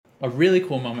A really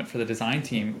cool moment for the design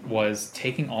team was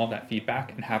taking all of that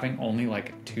feedback and having only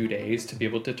like 2 days to be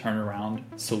able to turn around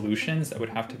solutions that would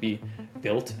have to be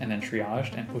built and then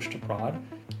triaged and pushed to prod.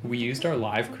 We used our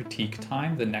live critique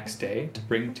time the next day to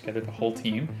bring together the whole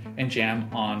team and jam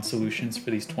on solutions for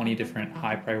these 20 different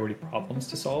high priority problems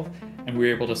to solve, and we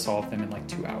were able to solve them in like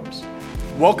 2 hours.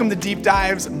 Welcome to Deep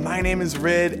Dives. My name is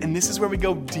Rid, and this is where we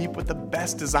go deep with the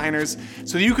best designers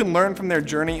so you can learn from their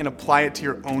journey and apply it to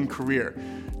your own career.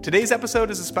 Today's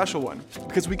episode is a special one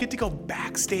because we get to go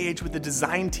backstage with the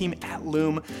design team at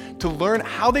Loom to learn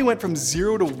how they went from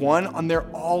 0 to 1 on their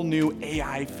all-new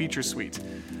AI feature suite.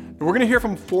 We're going to hear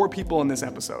from 4 people in this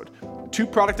episode. 2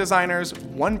 product designers,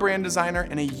 1 brand designer,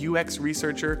 and a UX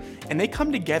researcher, and they come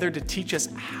together to teach us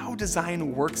how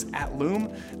design works at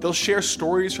Loom. They'll share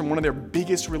stories from one of their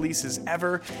biggest releases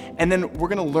ever, and then we're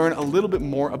gonna learn a little bit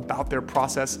more about their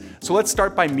process. So let's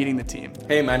start by meeting the team.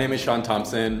 Hey, my name is Sean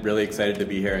Thompson. Really excited to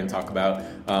be here and talk about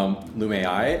Loom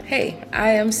AI. Hey,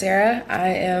 I am Sarah. I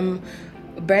am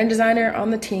a brand designer on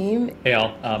the team. Hey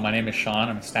all, my name is Sean.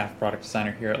 I'm a staff product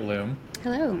designer here at Loom.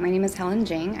 Hello, my name is Helen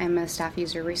Jing. I'm a staff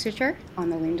user researcher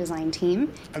on the Loom design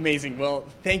team. Amazing. Well,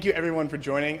 thank you everyone for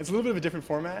joining. It's a little bit of a different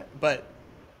format, but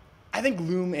I think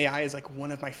Loom AI is like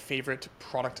one of my favorite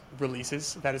product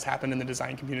releases that has happened in the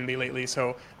design community lately.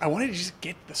 So I wanted to just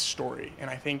get the story. And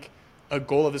I think a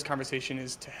goal of this conversation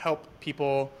is to help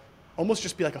people almost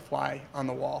just be like a fly on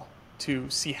the wall to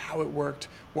see how it worked,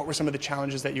 what were some of the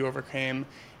challenges that you overcame,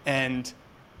 and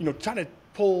try to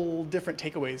pull different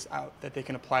takeaways out that they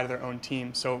can apply to their own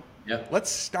team. So Let's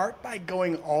start by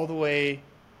going all the way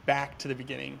back to the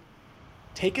beginning.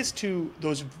 Take us to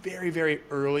those very, very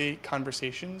early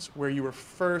conversations where you were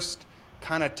first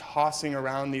kind of tossing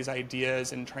around these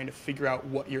ideas and trying to figure out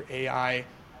what your AI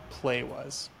play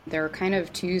was. There are kind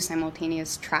of 2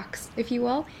 simultaneous tracks, if you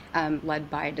will, led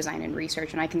by design and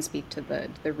research. And I can speak to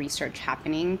the research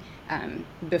happening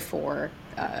before,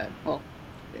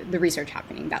 the research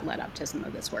happening that led up to some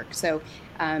of this work. So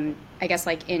I guess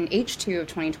like in H2 of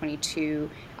 2022,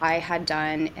 I had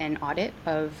done an audit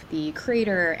of the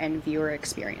creator and viewer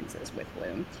experiences with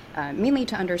Loom, mainly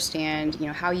to understand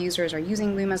how users are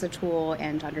using Loom as a tool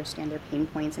and to understand their pain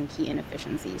points and key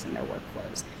inefficiencies in their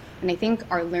workflows. And I think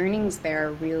our learnings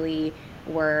there really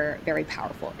were very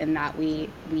powerful in that we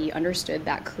understood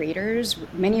that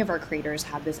many of our creators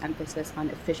have this emphasis on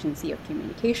efficiency of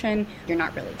communication. You're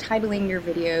not really titling your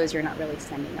videos, you're not really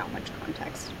sending out much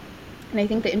context. And I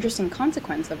think the interesting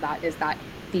consequence of that is that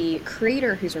the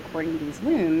creator who's recording these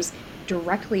Looms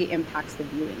directly impacts the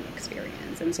viewing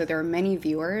experience. And so there are many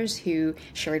viewers who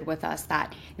shared with us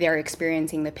that they're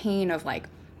experiencing the pain of like,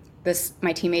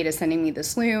 my teammate is sending me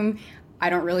this Loom, I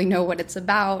don't really know what it's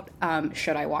about.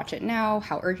 Should I watch it now?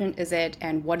 How urgent is it?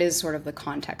 And what is sort of the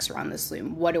context around this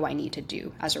Loom? What do I need to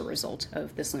do as a result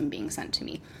of this Loom being sent to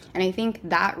me? And I think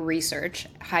that research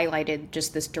highlighted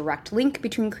just this direct link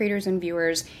between creators and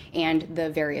viewers and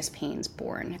the various pains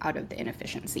born out of the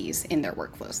inefficiencies in their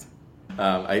workflows.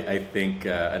 I think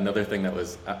another thing that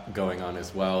was going on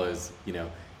as well is,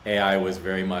 AI was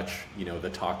very much, the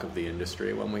talk of the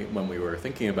industry when we were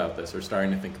thinking about this or starting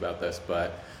to think about this,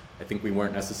 but I think we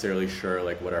weren't necessarily sure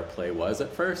like what our play was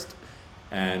at first,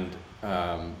 and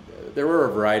there were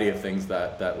a variety of things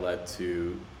that led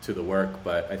to the work.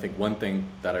 But I think one thing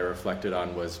that I reflected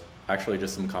on was actually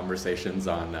just some conversations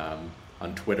on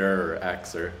Twitter or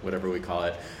X or whatever we call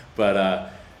it.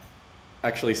 But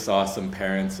actually saw some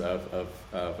parents of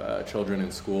children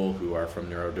in school who are from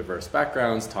neurodiverse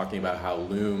backgrounds talking about how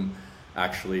Loom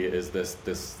actually is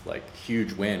this like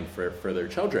huge win for their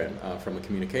children from a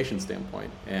communication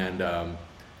standpoint, and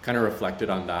kind of reflected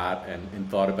on that and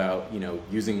thought about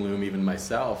using Loom even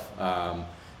myself,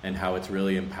 and how it's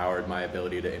really empowered my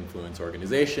ability to influence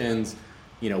organizations.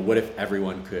 What if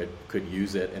everyone could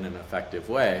use it in an effective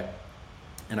way?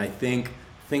 And I think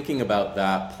thinking about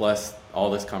that plus all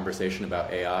this conversation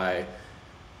about AI,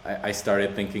 I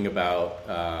started thinking about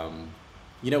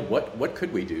what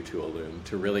could we do to a Loom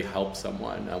to really help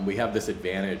someone? We have this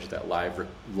advantage that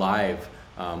live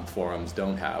forums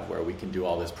don't have, where we can do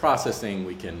all this processing.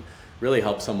 We can really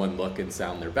help someone look and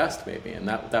sound their best, maybe. And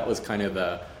that was kind of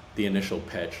the initial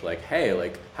pitch. Like, hey,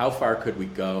 like how far could we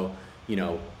go?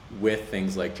 With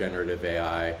things like generative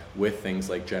AI, with things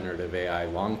like generative AI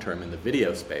long term in the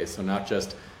video space. So not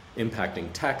just impacting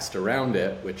text around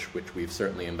it, which we've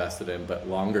certainly invested in, but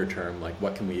longer term, like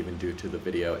what can we even do to the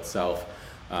video itself?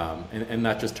 And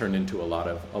that just turned into a lot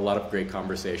of great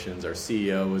conversations. Our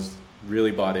CEO was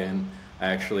really bought in. I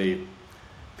actually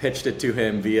pitched it to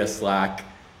him via Slack,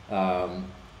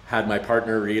 had my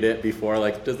partner read it before,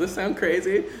 like, does this sound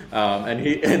crazy? And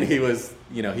he was,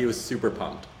 he was super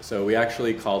pumped. So we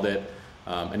actually called it,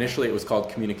 initially it was called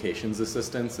Communications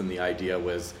Assistance, and the idea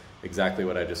was exactly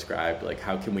what I described, like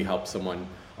how can we help someone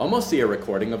almost see a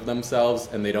recording of themselves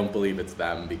and they don't believe it's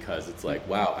them because it's like,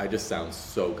 wow, I just sound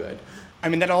so good. I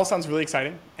mean, that all sounds really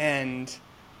exciting. And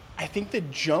I think the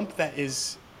jump that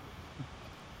is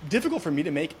difficult for me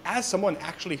to make as someone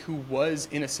actually who was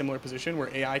in a similar position where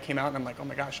AI came out and I'm like, oh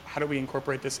my gosh, how do we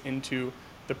incorporate this into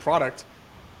the product?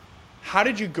 How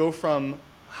did you go from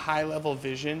high level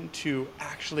vision to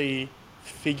actually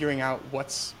figuring out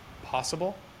what's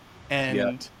possible?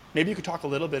 And maybe you could talk a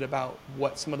little bit about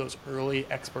what some of those early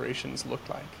explorations looked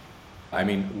like. I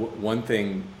mean, one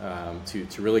thing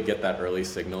to really get that early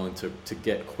signal and to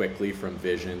get quickly from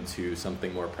vision to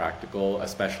something more practical,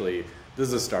 especially this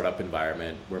is a startup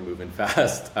environment, we're moving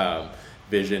fast.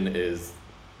 Vision is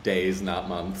days, not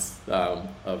months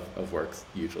of works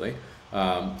usually.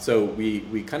 So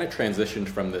we kind of transitioned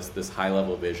from this high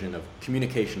level vision of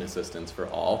communication assistance for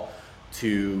all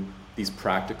to these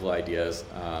practical ideas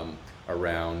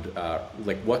around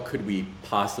like what could we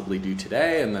possibly do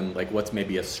today, and then like what's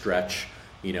maybe a stretch,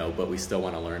 but we still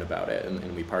want to learn about it,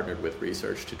 and we partnered with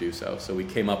research to do so. So we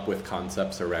came up with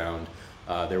concepts around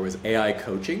there was AI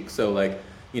coaching. So like,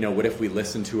 what if we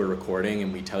listen to a recording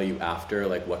and we tell you after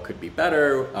like what could be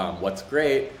better, what's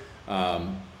great,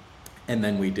 and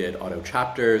then we did auto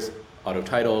chapters, auto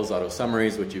titles, auto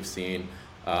summaries, which you've seen.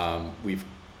 We've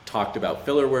talked about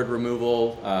filler word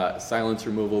removal, silence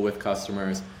removal with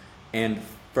customers. And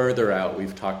further out,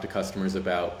 we've talked to customers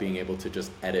about being able to just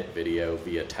edit video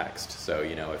via text. So,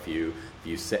 if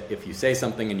you say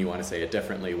something and you want to say it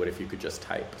differently, what if you could just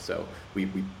type? So we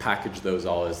package those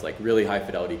all as like really high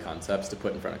fidelity concepts to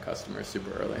put in front of customers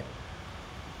super early.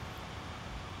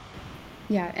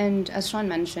 Yeah, and as Sean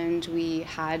mentioned, we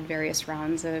had various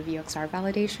rounds of UXR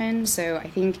validation. So I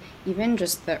think even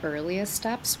just the earliest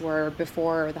steps were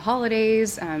before the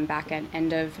holidays, back at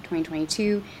end of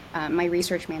 2022. My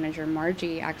research manager,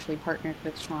 Margie, actually partnered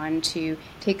with Sean to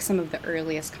take some of the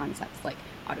earliest concepts like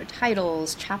auto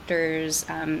titles, chapters,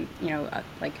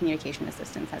 like communication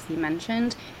assistance, as he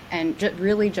mentioned, and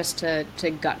really just to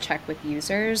gut check with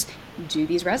users. Do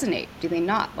these resonate? Do they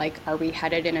not? Like, are we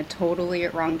headed in a totally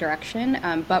wrong direction?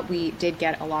 But we did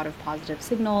get a lot of positive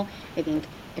signal. I think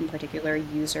in particular,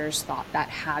 users thought that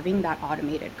having that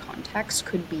automated context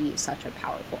could be such a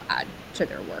powerful add to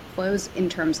their workflows in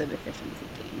terms of efficiency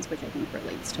gains, which I think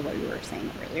relates to what you were saying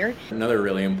earlier. Another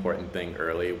really important thing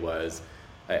early was,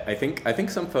 I think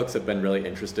some folks have been really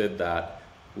interested that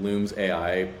Loom's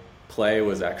AI play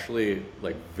was actually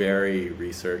like very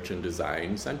research and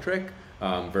design centric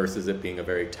versus it being a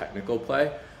very technical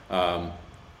play.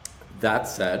 That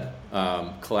said,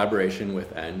 collaboration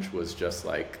with Eng was just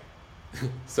like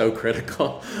so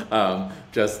critical.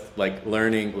 Just like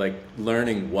learning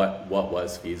what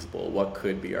was feasible, what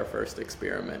could be our first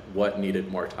experiment, what needed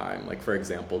more time. Like for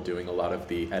example, doing a lot of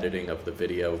the editing of the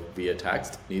video via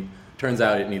text turns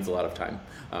out it needs a lot of time.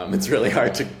 It's really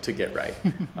hard to get right.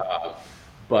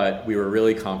 But we were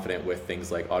really confident with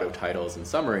things like auto titles and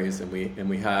summaries, and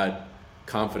we had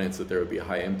confidence that there would be a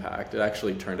high impact. It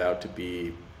actually turned out to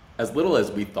be as little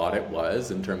as we thought it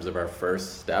was in terms of our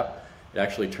first step. It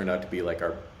actually turned out to be like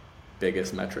our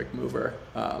biggest metric mover.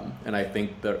 And I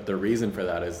think the reason for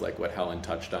that is like what Helen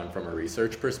touched on from a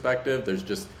research perspective. There's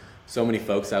just so many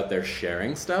folks out there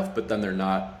sharing stuff, but then they're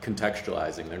not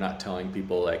contextualizing. They're not telling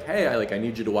people like, hey, I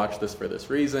need you to watch this for this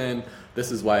reason. This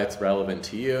is why it's relevant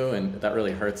to you. And that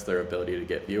really hurts their ability to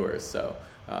get viewers. So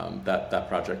that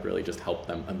project really just helped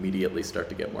them immediately start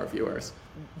to get more viewers.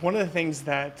 One of the things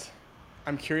that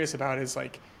I'm curious about is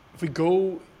like, if we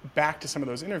go back to some of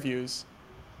those interviews,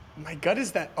 my gut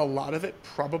is that a lot of it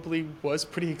probably was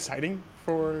pretty exciting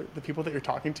for the people that you're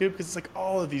talking to, because it's like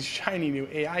all of these shiny new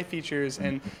AI features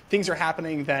and things are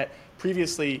happening that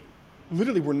previously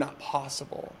literally were not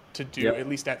possible to do, at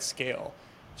least at scale.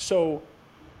 So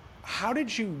how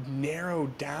did you narrow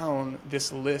down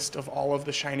this list of all of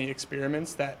the shiny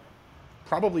experiments that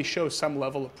probably show some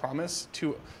level of promise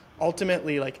to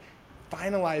ultimately like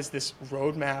finalize this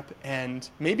roadmap and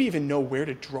maybe even know where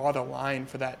to draw the line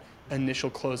for that initial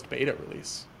closed beta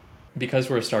release? Because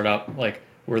we're a startup, like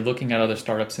we're looking at other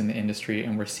startups in the industry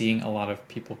and we're seeing a lot of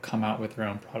people come out with their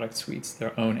own product suites,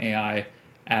 their own AI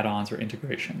add-ons or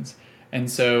integrations. And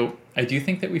so I do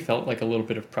think that we felt like a little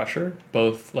bit of pressure,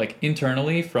 both like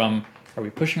internally from, are we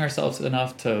pushing ourselves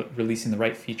enough to releasing the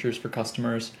right features for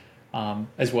customers,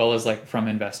 as well as like from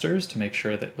investors to make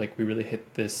sure that like we really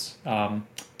hit this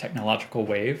technological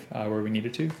wave where we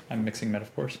needed to. I'm mixing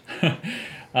metaphors.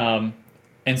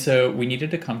 And so we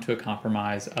needed to come to a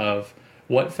compromise of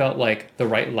what felt like the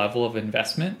right level of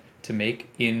investment to make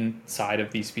inside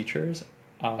of these features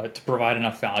to provide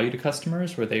enough value to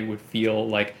customers where they would feel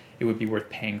like it would be worth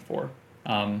paying for.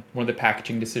 One of the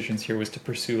packaging decisions here was to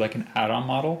pursue like an add-on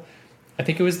model. I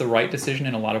think it was the right decision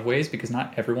in a lot of ways because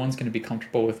not everyone's going to be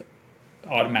comfortable with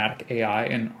automatic AI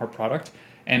in our product.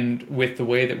 And with the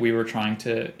way that we were trying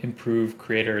to improve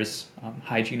creators'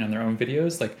 hygiene on their own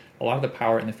videos, like a lot of the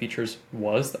power in the features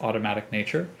was the automatic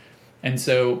nature. And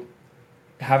so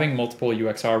having multiple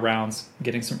UXR rounds,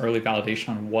 getting some early validation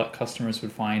on what customers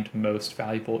would find most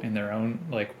valuable in their own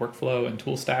like workflow and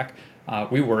tool stack,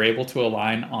 we were able to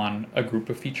align on a group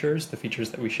of features, the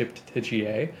features that we shipped to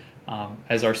GA,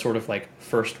 as our sort of like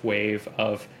first wave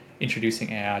of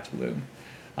introducing AI to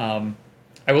Loom.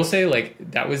 I will say like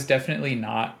that was definitely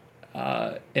not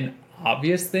an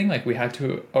obvious thing. Like we had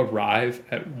to arrive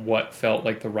at what felt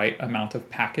like the right amount of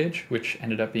package, which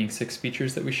ended up being 6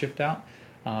 features that we shipped out.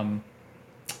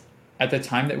 At the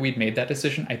time that we'd made that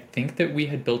decision, I think that we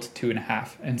had built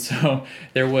 2.5. And so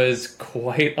there was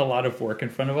quite a lot of work in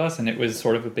front of us, and it was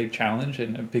sort of a big challenge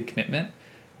and a big commitment.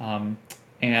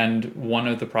 And one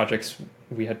of the projects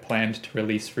we had planned to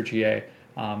release for GA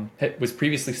was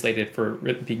previously slated for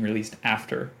being released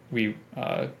after we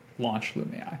launched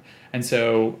Loom AI. And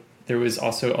so there was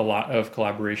also a lot of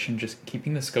collaboration, just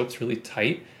keeping the scopes really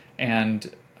tight.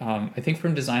 And I think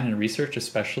from design and research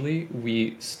especially,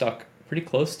 we stuck pretty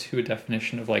close to a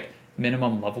definition of like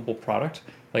minimum lovable product.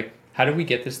 Like, how do we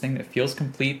get this thing that feels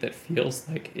complete, that feels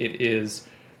like it is,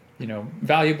 you know,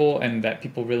 valuable and that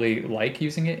people really like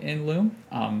using it in Loom,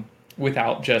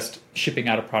 without just shipping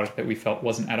out a product that we felt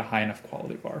wasn't at a high enough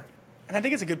quality bar. And I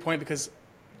think it's a good point because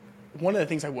one of the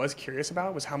things I was curious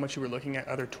about was how much you were looking at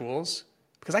other tools.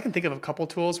 Because I can think of a couple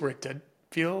tools where it did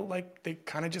feel like they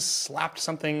kind of just slapped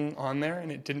something on there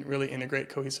and it didn't really integrate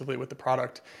cohesively with the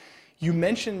product. You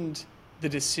mentioned the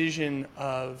decision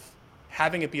of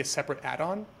having it be a separate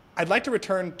add-on. I'd like to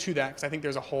return to that because I think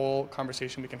there's a whole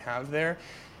conversation we can have there.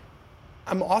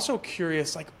 I'm also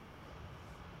curious, like,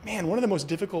 man, one of the most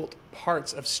difficult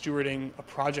parts of stewarding a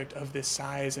project of this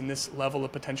size and this level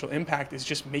of potential impact is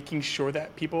just making sure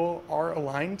that people are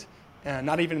aligned.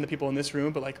 Not even the people in this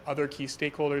room, but like other key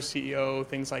stakeholders, CEO,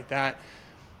 things like that.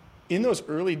 In those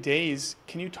early days,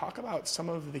 can you talk about some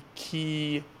of the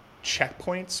key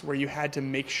checkpoints where you had to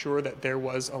make sure that there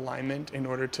was alignment in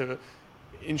order to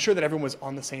ensure that everyone was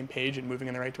on the same page and moving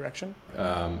in the right direction?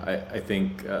 I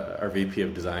think our VP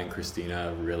of Design,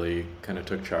 Christina, really kind of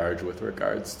took charge with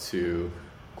regards to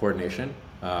coordination.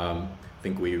 I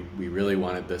think we really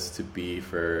wanted this to be,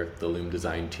 for the Loom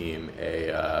design team,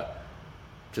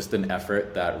 just an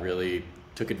effort that really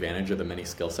took advantage of the many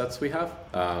skill sets we have.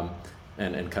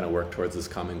 And kind of work towards this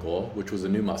common goal, which was a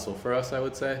new muscle for us, I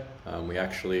would say. We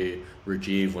actually,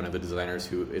 Rajiv, one of the designers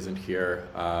who isn't here,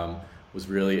 was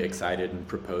really excited and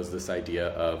proposed this idea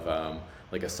of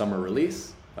like a summer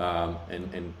release.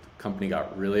 And company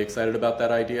got really excited about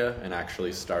that idea and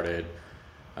actually started,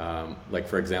 like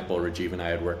for example, Rajiv and I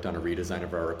had worked on a redesign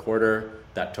of our recorder.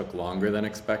 That took longer than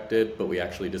expected, but we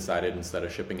actually decided instead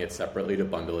of shipping it separately to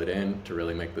bundle it in to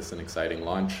really make this an exciting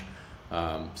launch.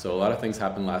 So a lot of things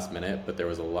happened last minute, but there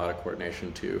was a lot of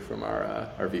coordination too from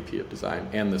our VP of design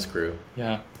and this crew.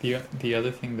 Yeah, the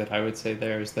other thing that I would say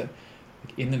there is that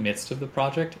in the midst of the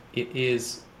project, it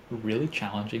is really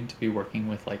challenging to be working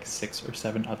with like 6 or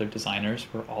 7 other designers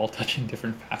who are all touching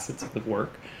different facets of the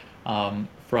work.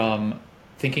 From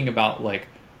thinking about like,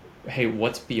 hey,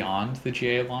 what's beyond the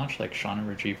GA launch? Like Sean and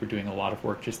Rajiv were doing a lot of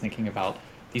work just thinking about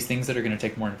these things that are going to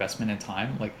take more investment and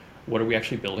time. Like, what are we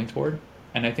actually building toward?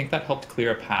 And I think that helped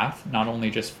clear a path, not only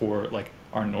just for like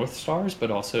our North Stars,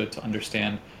 but also to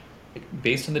understand, like,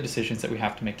 based on the decisions that we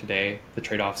have to make today, the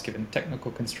trade-offs given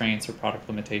technical constraints or product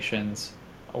limitations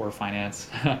or finance,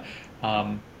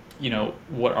 you know,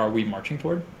 what are we marching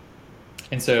toward?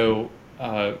 And so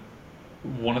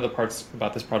one of the parts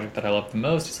about this project that I love the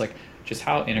most is like just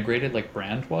how integrated like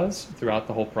brand was throughout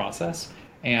the whole process.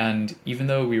 And even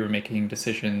though we were making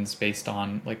decisions based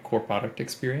on like core product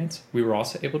experience, we were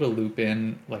also able to loop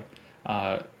in like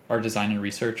our design and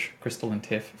research, Crystal and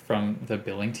Tiff from the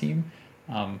billing team.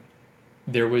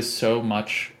 There was so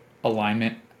much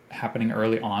alignment happening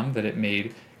early on that it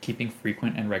made keeping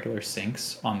frequent and regular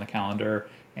syncs on the calendar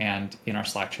and in our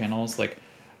Slack channels like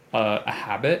a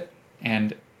habit.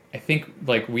 And I think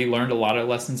like we learned a lot of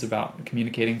lessons about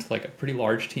communicating to like a pretty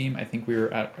large team. I think we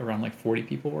were at around like 40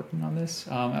 people working on this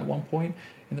at one point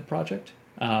in the project.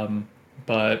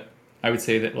 But I would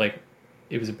say that like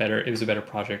it was a better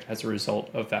project as a result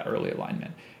of that early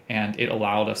alignment. And it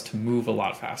allowed us to move a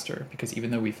lot faster, because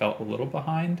even though we felt a little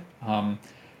behind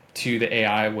to the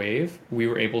AI wave, we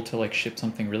were able to like ship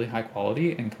something really high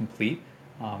quality and complete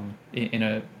in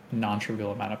a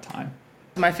non-trivial amount of time.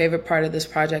 My favorite part of this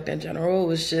project in general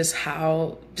was just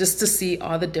to see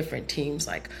all the different teams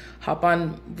like hop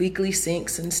on weekly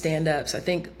syncs and stand-ups. I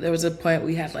think there was a point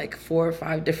we had like 4 or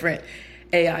 5 different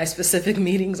AI specific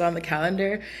meetings on the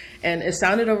calendar, and it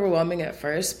sounded overwhelming at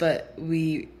first, but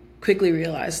we quickly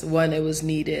realized, one, it was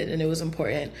needed and it was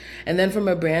important. And then from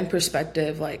a brand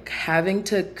perspective, like having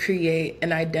to create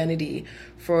an identity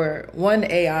for one,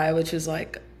 AI, which is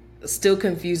like still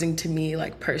confusing to me,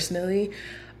 like personally,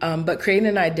 but creating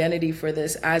an identity for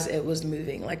this as it was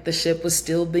moving. Like the ship was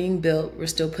still being built, we're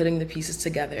still putting the pieces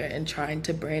together and trying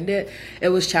to brand it. It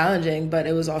was challenging, but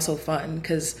it was also fun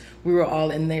because we were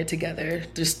all in there together,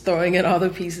 just throwing in all the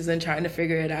pieces and trying to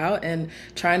figure it out and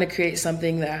trying to create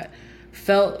something that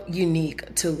felt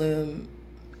unique to Loom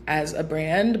as a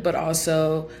brand, but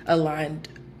also aligned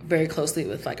very closely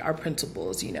with like our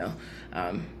principles, you know.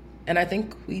 And I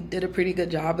think we did a pretty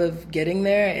good job of getting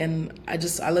there, and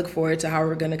I look forward to how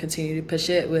we're going to continue to push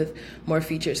it with more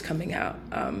features coming out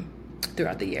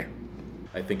throughout the year.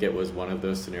 I think it was one of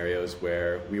those scenarios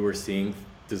where we were seeing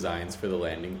designs for the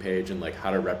landing page and like how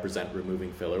to represent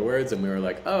removing filler words, and we were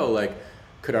like, oh, like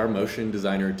could our motion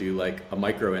designer do like a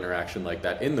micro interaction like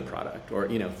that in the product, or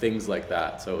you know, things like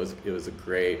that. So it was a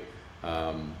great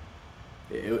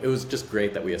it was just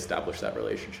great that we established that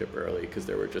relationship early, because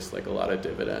there were just like a lot of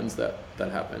dividends that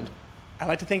happened. I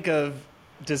like to think of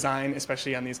design,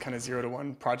 especially on these kind of 0 to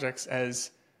 1 projects,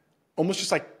 as almost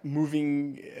just like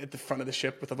moving at the front of the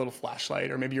ship with a little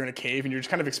flashlight, or maybe you're in a cave and you're just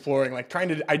kind of exploring, like trying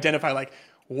to identify like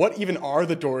what even are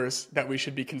the doors that we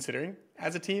should be considering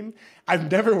as a team. I've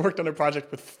never worked on a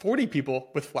project with 40 people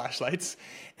with flashlights.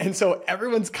 And so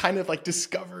everyone's kind of like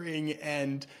discovering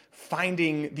and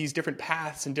finding these different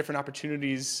paths and different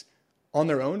opportunities on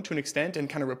their own to an extent and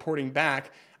kind of reporting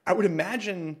back. I would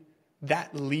imagine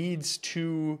that leads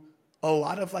to a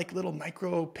lot of like little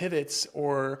micro pivots,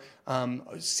 or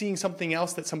seeing something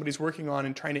else that somebody's working on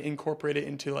and trying to incorporate it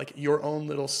into like your own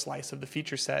little slice of the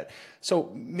feature set.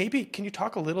 So maybe can you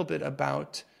talk a little bit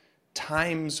about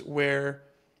times where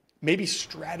maybe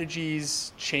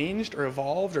strategies changed or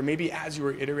evolved, or maybe as you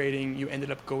were iterating, you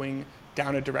ended up going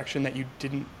down a direction that you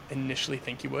didn't initially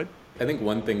think you would? I think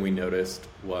one thing we noticed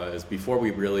was before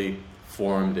we really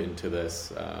formed into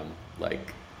this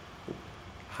like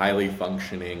highly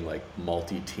functioning like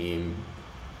multi-team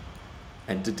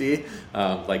entity,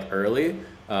 like early,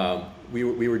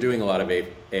 we were doing a lot of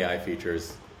AI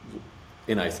features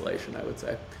in isolation, I would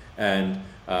say. And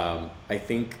I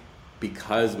think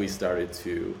because we started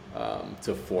to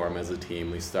form as a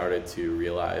team, we started to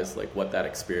realize like what that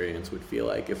experience would feel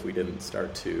like if we didn't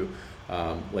start to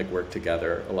like work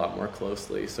together a lot more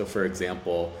closely. So for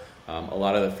example, a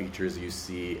lot of the features you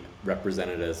see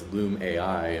represented as Loom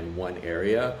AI in one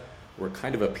area were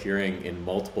kind of appearing in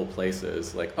multiple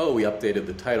places. Like, oh, we updated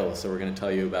the title, so we're going to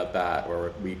tell you about that,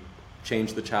 or we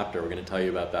changed the chapter, we're going to tell you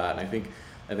about that. And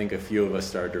I think a few of us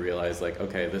started to realize like,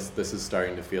 okay, this is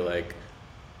starting to feel like,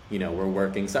 you know, we're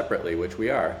working separately, which we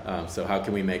are. So how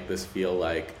can we make this feel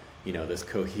like, you know, this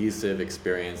cohesive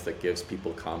experience that gives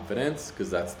people confidence, because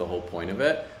that's the whole point of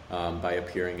it, by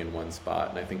appearing in one spot.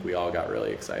 And I think we all got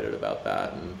really excited about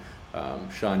that. And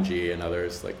Sean G and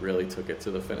others like really took it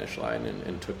to the finish line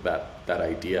and took that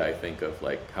idea, I think, of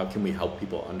like, how can we help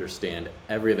people understand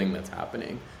everything that's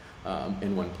happening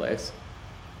in one place.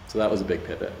 So that was a big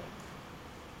pivot.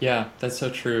 Yeah, that's so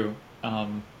true.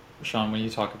 Sean, when you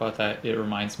talk about that, it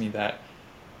reminds me that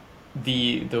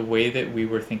the way that we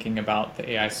were thinking about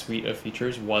the AI suite of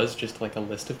features was just like a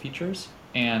list of features,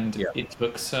 and it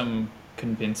took some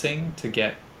convincing to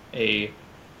get a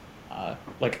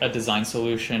like a design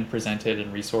solution presented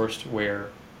and resourced where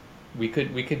we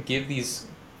could give these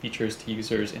features to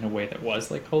users in a way that was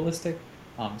like holistic,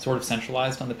 sort of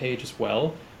centralized on the page as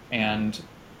well. And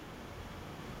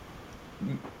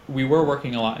we were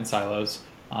working a lot in silos.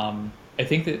 I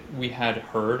think that we had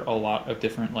heard a lot of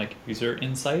different like user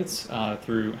insights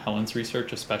through Helen's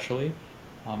research, especially.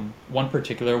 One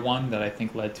particular one that I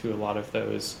think led to a lot of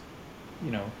those,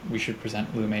 you know, we should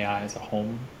present Loom AI as a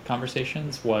home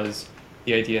conversations, was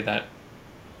the idea that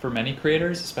for many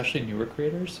creators, especially newer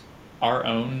creators, our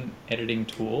own editing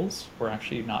tools were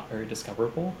actually not very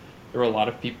discoverable. There were a lot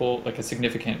of people, like a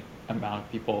significant amount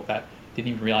of people, that didn't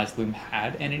even realize Loom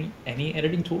had any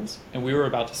editing tools, and we were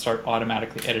about to start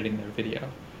automatically editing their video.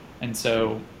 And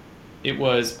so it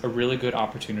was a really good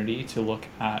opportunity to look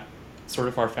at sort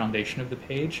of our foundation of the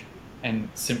page and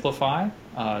simplify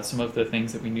some of the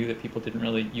things that we knew that people didn't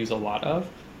really use a lot of,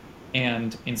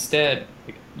 and instead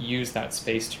like, use that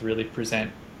space to really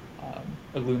present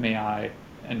a Loom AI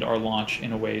and our launch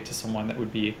in a way to someone that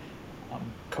would be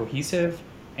cohesive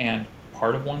and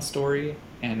part of one story,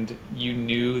 and you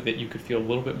knew that you could feel a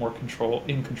little bit more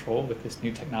in control with this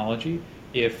new technology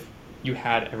if you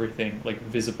had everything like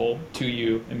visible to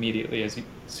you immediately as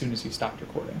soon as you stopped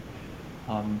recording.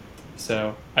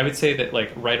 So I would say that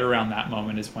like right around that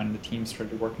moment is when the team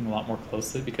started working a lot more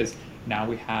closely, because now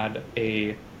we had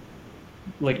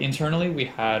internally we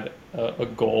had a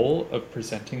goal of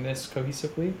presenting this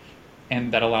cohesively,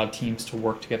 and that allowed teams to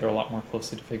work together a lot more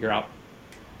closely to figure out,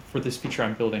 for this feature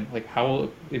I'm building, like how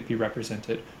will it be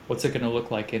represented? What's it going to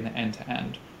look like in the end to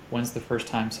end? When's the first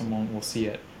time someone will see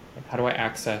it? Like, how do I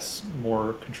access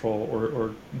more control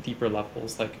or deeper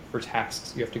levels? Like for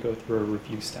tasks, you have to go through a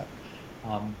review step.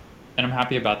 And I'm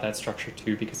happy about that structure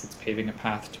too, because it's paving a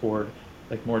path toward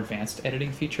like more advanced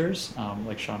editing features,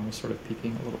 like Sean was sort of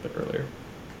peeking a little bit earlier.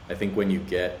 I think when you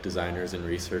get designers and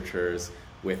researchers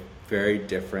with very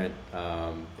different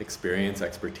experience,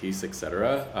 expertise,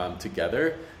 etc.,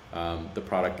 together, the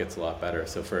product gets a lot better.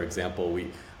 So for example,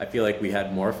 I feel like we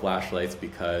had more flashlights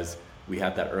because we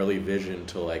had that early vision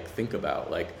to like think about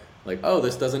like, oh,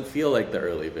 this doesn't feel like the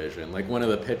early vision. Like one of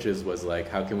the pitches was like,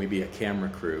 how can we be a camera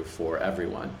crew for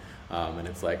everyone? And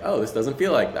it's like, oh, this doesn't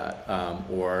feel like that.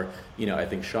 Or, I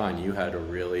think Sean, you had a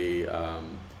really,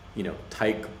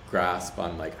 tight grasp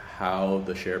on like how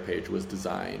the share page was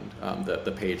designed,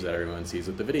 the page that everyone sees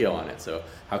with the video on it. So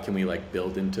how can we like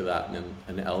build into that in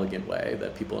an elegant way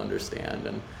that people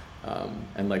understand,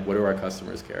 and like what do our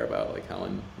customers care about? Like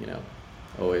Helen,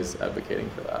 always advocating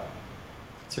for that.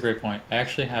 It's a great point. I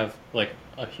actually have like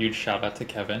a huge shout out to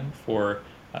Kevin for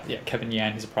Kevin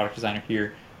Yan. He's a product designer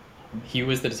here. He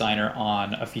was the designer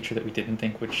on a feature that we didn't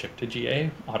think would ship to GA,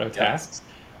 auto tasks.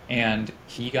 And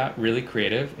he got really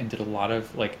creative and did a lot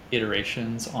of like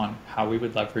iterations on how we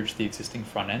would leverage the existing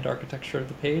front end architecture of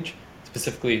the page,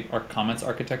 specifically our comments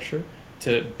architecture,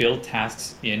 to build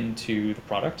tasks into the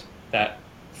product that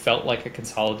felt like a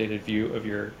consolidated view of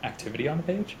your activity on the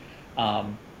page,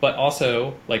 but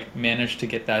also like managed to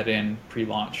get that in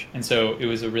pre-launch. And so it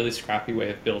was a really scrappy way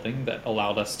of building that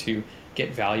allowed us to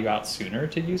get value out sooner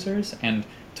to users and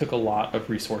took a lot of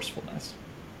resourcefulness.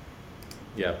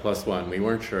 Yeah, +1. We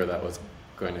weren't sure that was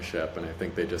going to ship, and I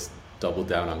think they just doubled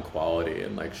down on quality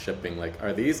and like shipping like,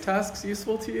 are these tasks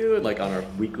useful to you? And like on a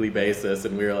weekly basis,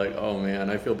 and we were like, oh man,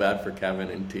 I feel bad for Kevin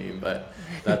and team, but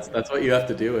that's what you have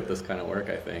to do with this kind of work.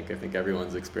 I think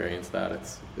everyone's experienced that.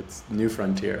 It's new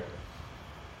frontier.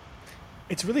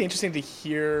 It's really interesting to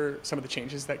hear some of the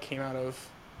changes that came out of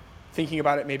thinking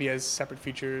about it maybe as separate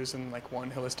features and like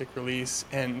one holistic release,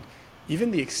 and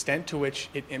even the extent to which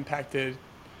it impacted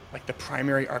like the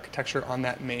primary architecture on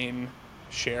that main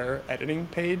share editing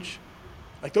page.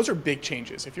 Like those are big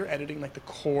changes. If you're editing like the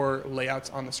core layouts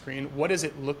on the screen, what does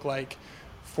it look like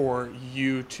for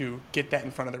you to get that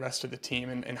in front of the rest of the team,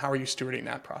 and how are you stewarding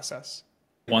that process?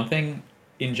 One thing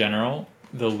in general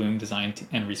the Loom design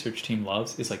and research team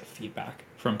loves is like feedback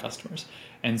from customers.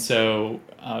 And so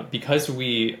because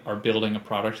we are building a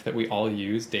product that we all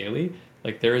use daily,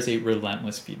 like there is a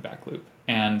relentless feedback loop.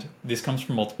 And this comes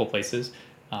from multiple places.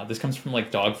 This comes from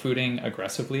like dog fooding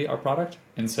aggressively our product.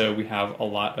 And so we have a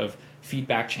lot of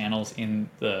feedback channels in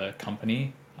the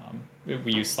company.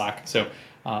 We use Slack. So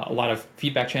a lot of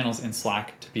feedback channels in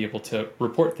Slack to be able to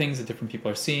report things that different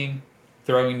people are seeing,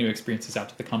 throwing new experiences out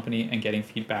to the company, and getting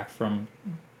feedback from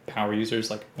power users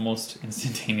like almost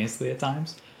instantaneously at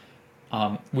times.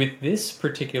 With this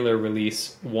particular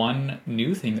release, one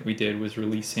new thing that we did was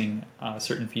releasing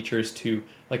certain features to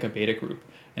like a beta group.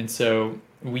 And so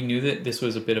we knew that this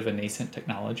was a bit of a nascent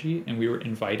technology, and we were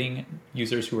inviting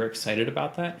users who were excited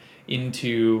about that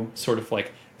into sort of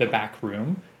like the back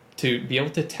room to be able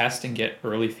to test and get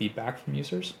early feedback from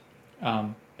users.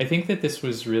 I think that this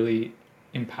was really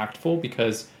impactful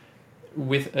because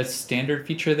with a standard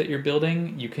feature that you're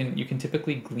building, you can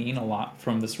typically glean a lot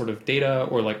from the sort of data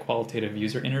or like qualitative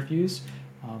user interviews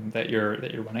that you're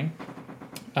running.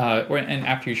 And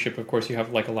after you ship, of course, you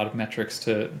have like a lot of metrics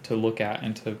to look at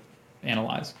and to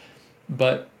analyze.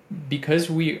 But because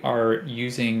we are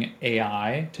using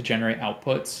AI to generate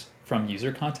outputs from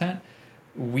user content,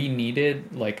 we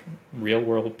needed like real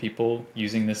world people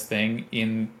using this thing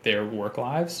in their work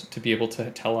lives to be able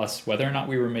to tell us whether or not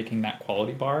we were making that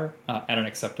quality bar at an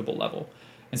acceptable level.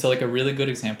 And so like a really good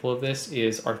example of this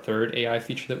is our third AI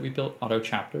feature that we built, auto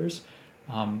chapters.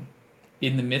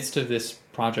 In the midst of this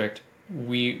project,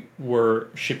 we were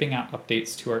shipping out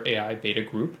updates to our AI beta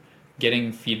group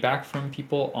getting feedback from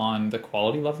people on the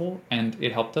quality level, and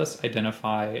it helped us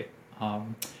identify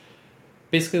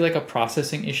basically like a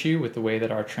processing issue with the way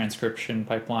that our transcription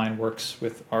pipeline works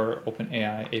with our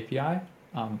OpenAI API,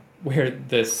 where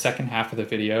the second half of the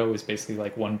video is basically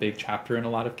like one big chapter in a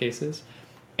lot of cases.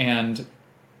 And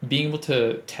being able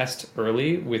to test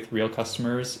early with real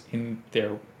customers in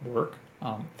their work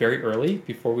very early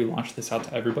before we launched this out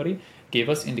to everybody gave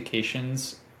us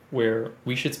indications where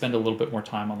we should spend a little bit more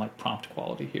time on like prompt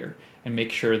quality here and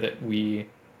make sure that we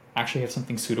actually have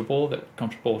something suitable that we're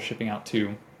comfortable shipping out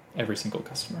to every single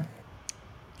customer.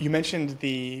 You mentioned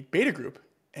the beta group,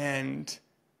 and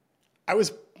I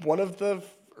was one of the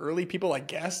early people, I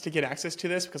guess, to get access to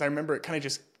this because I remember it kind of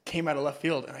just came out of left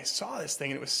field, and I saw this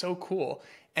thing and it was so cool.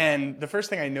 And the first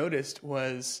thing I noticed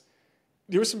was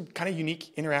there were some kind of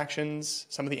unique interactions,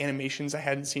 some of the animations I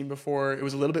hadn't seen before. It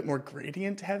was a little bit more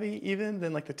gradient heavy even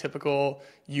than like the typical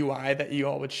UI that you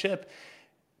all would ship.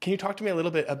 Can you talk to me a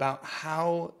little bit about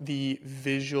how the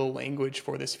visual language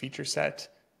for this feature set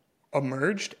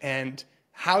emerged and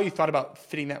how you thought about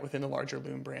fitting that within the larger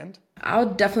Loom brand? I'll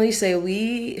definitely say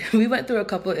we went through a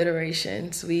couple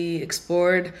iterations. We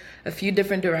explored a few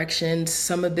different directions,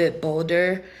 some a bit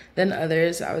bolder than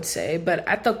others, I would say. But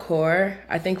at the core,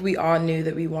 I think we all knew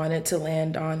that we wanted to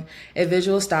land on a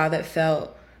visual style that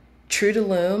felt true to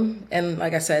Loom and,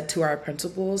 like I said, to our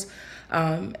principles.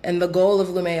 And the goal of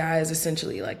Loom AI is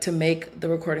essentially like to make the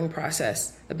recording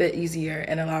process a bit easier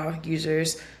and allow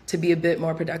users to be a bit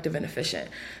more productive and efficient.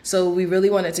 So we really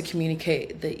wanted to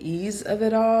communicate the ease of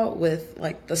it all with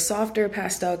like the softer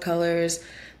pastel colors,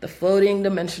 the floating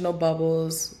dimensional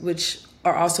bubbles, which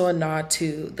are also a nod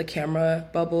to the camera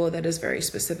bubble that is very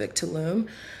specific to Loom.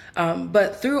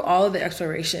 But through all of the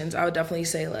explorations, I would definitely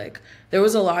say like there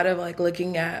was a lot of like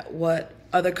looking at what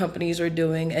other companies were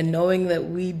doing and knowing that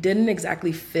we didn't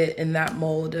exactly fit in that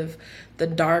mold of the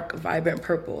dark, vibrant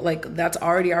purple. Like that's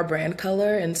already our brand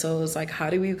color. And so it was like, how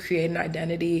do we create an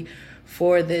identity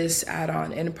for this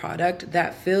add-on end product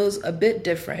that feels a bit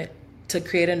different to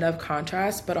create enough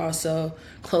contrast, but also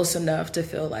close enough to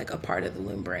feel like a part of the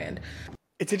Loom brand?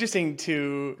 It's interesting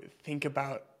to think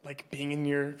about like being in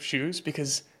your shoes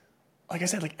because, like I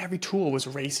said, like every tool was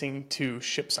racing to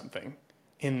ship something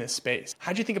in this space.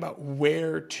 How'd you think about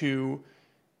where to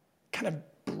kind of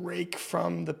break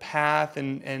from the path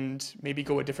and maybe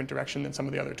go a different direction than some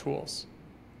of the other tools?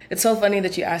 It's so funny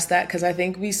that you asked that because I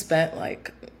think we spent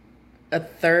like a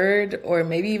third or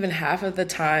maybe even half of the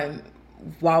time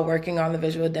while working on the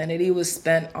visual identity was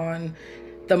spent on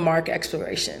the mark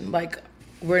exploration. Like,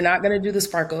 we're not going to do the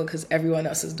sparkle because everyone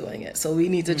else is doing it. So we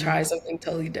need to try something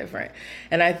totally different.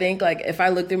 And I think like if I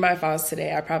look through my files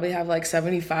today, I probably have like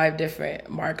 75 different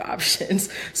mark options.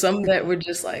 Some that were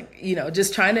just like, you know,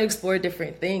 just trying to explore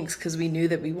different things because we knew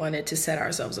that we wanted to set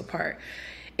ourselves apart.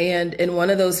 And in one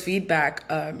of those feedback,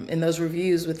 in those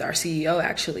reviews with our CEO,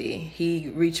 actually,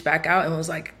 he reached back out and was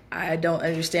like, I don't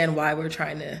understand why we're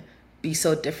trying to be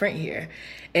so different here.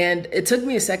 And it took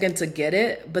me a second to get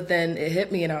it, but then it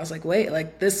hit me and I was like, wait,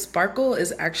 like this sparkle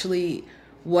is actually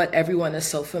what everyone is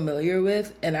so familiar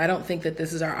with. And I don't think that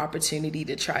this is our opportunity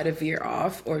to try to veer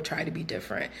off or try to be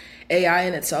different. AI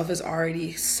in itself is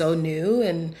already so new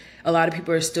and a lot of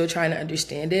people are still trying to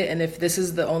understand it. And if this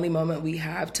is the only moment we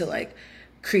have to like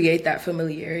create that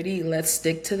familiarity, let's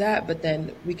stick to that. But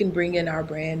then we can bring in our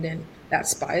brand and that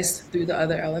spice through the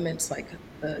other elements like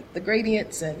the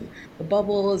gradients and the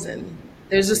bubbles, and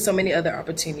there's just so many other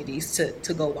opportunities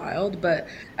to go wild. But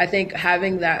I think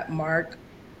having that mark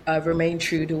remain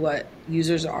true to what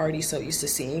users are already so used to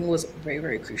seeing was very,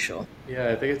 very crucial. Yeah,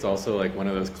 I think it's also like one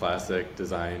of those classic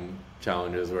design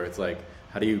challenges where it's like,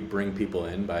 how do you bring people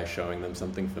in by showing them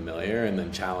something familiar and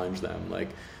then challenge them? Like,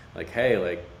 hey,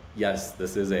 like, yes,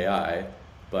 this is AI,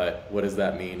 but what does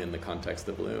that mean in the context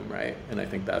of Loom, right? And I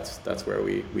think that's where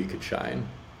we could shine.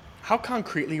 How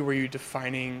concretely were you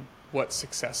defining what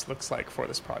success looks like for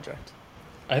this project?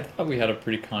 I thought we had a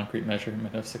pretty concrete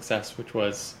measurement of success, which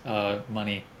was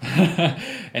money.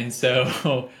 And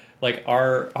so like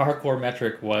our core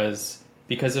metric was,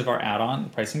 because of our add-on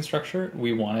pricing structure,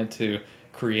 we wanted to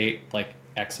create like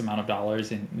X amount of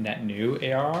dollars in net new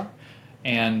ARR.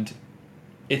 And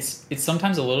it's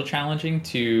sometimes a little challenging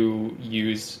to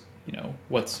use, you know,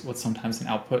 what's sometimes an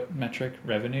output metric,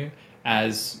 revenue,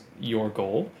 as your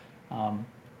goal.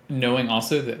 Knowing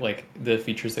also that like the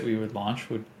features that we would launch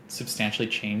would substantially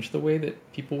change the way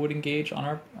that people would engage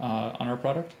on our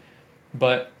product.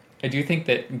 But I do think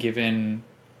that given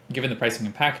the pricing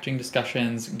and packaging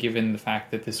discussions, given the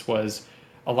fact that this was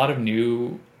a lot of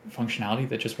new functionality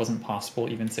that just wasn't possible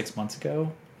even 6 months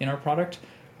ago in our product,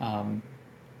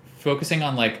 focusing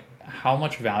on like how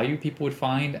much value people would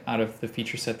find out of the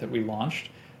feature set that we launched,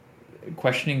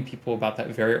 questioning people about that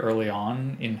very early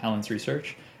on in Helen's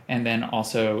research, and then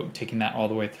also taking that all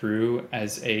the way through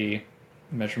as a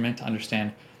measurement to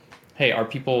understand, hey, are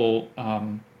people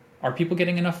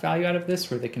getting enough value out of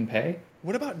this where they can pay?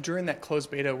 What about during that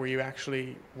closed beta where you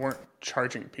actually weren't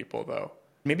charging people though?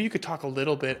 Maybe you could talk a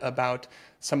little bit about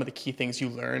some of the key things you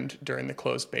learned during the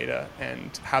closed beta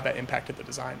and how that impacted the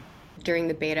design. During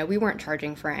the beta, we weren't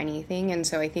charging for anything. And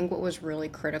so I think what was really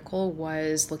critical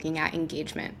was looking at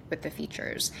engagement with the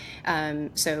features.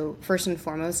 So first and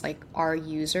foremost, like, are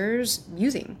users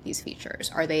using these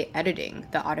features? Are they editing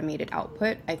the automated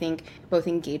output? I think both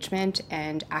engagement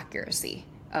and accuracy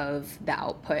of the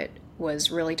output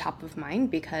was really top of mind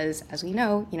because, as we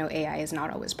know, AI is not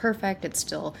always perfect. It's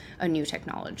still a new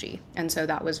technology. And so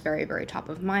that was very, very top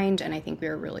of mind. And I think we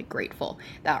were really grateful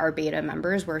that our beta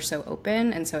members were so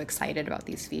open and so excited about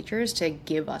these features to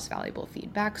give us valuable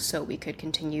feedback so we could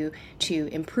continue to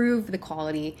improve the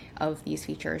quality of these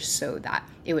features so that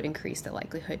it would increase the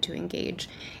likelihood to engage.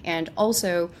 And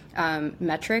also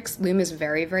metrics. Loom is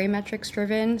very, very metrics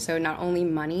driven. So not only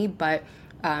money, but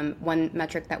one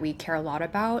metric that we care a lot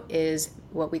about is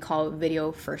what we call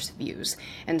video first views.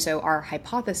 And so our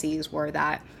hypotheses were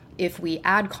that if we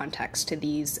add context to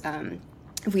these,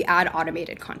 if we add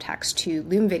automated context to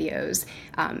Loom videos,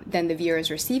 then the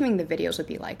viewers receiving the videos would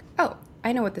be like, oh,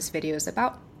 I know what this video is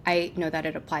about. I know that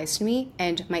it applies to me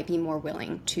and might be more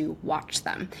willing to watch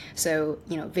them. So,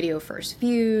 video first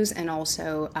views and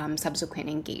also subsequent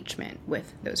engagement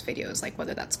with those videos, like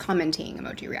whether that's commenting,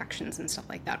 emoji reactions, and stuff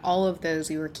like that. All of those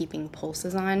we were keeping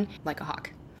pulses on like a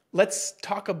hawk. Let's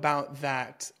talk about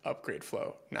that upgrade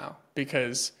flow now,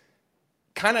 because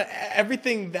kind of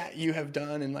everything that you have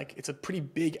done, and like, it's a pretty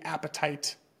big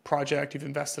appetite project. You've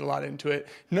invested a lot into it.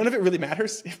 None of it really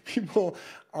matters if people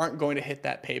aren't going to hit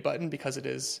that pay button because it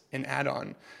is an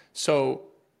add-on. So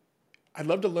I'd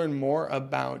love to learn more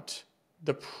about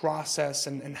the process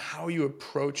and how you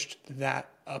approached that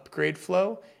upgrade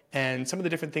flow and some of the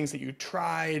different things that you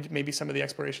tried, maybe some of the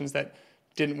explorations that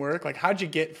didn't work. Like, how'd you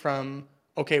get from,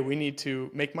 okay, we need to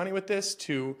make money with this,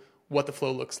 to what the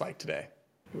flow looks like today?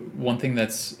 One thing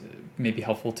that's maybe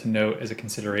helpful to note as a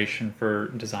consideration for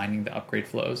designing the upgrade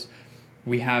flows,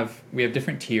 we have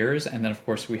different tiers, and then of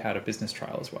course we had a business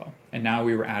trial as well. And now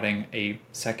we were adding a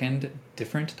second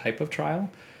different type of trial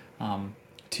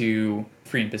to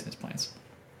free and business plans.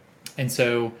 And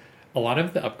so a lot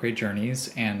of the upgrade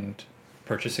journeys and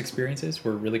purchase experiences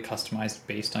were really customized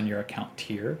based on your account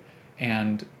tier.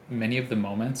 And many of the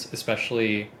moments,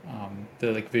 especially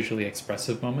the like visually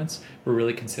expressive moments, were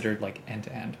really considered like end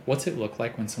to end. What's it look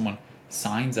like when someone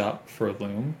signs up for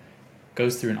Loom,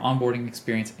 goes through an onboarding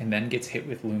experience, and then gets hit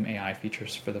with Loom AI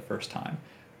features for the first time?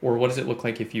 Or what does it look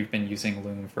like if you've been using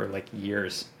Loom for like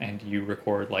years and you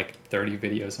record like 30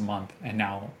 videos a month and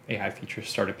now AI features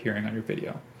start appearing on your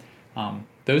video?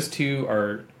 Those two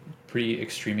are pretty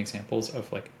extreme examples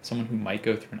of like someone who might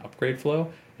go through an upgrade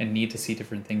flow and need to see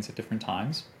different things at different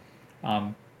times.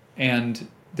 And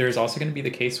there's also going to be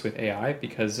the case with AI,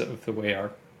 because of the way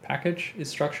our package is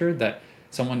structured, that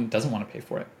someone doesn't want to pay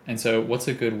for it. And so what's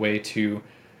a good way to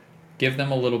give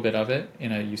them a little bit of it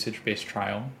in a usage-based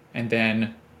trial, and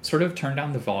then sort of turn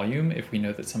down the volume if we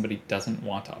know that somebody doesn't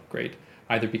want to upgrade,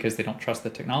 either because they don't trust the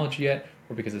technology yet,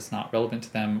 or because it's not relevant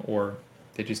to them, or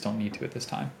they just don't need to at this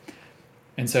time.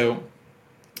 And so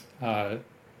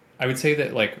I would say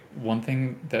that like one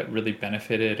thing that really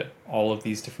benefited all of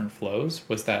these different flows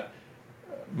was that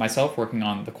myself working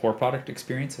on the core product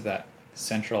experience of that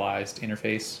centralized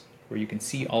interface where you can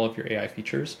see all of your AI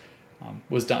features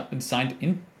was designed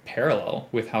in parallel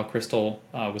with how Crystal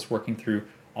was working through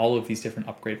all of these different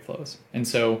upgrade flows. And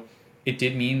so it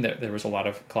did mean that there was a lot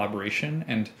of collaboration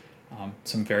and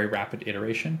some very rapid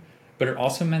iteration, but it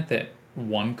also meant that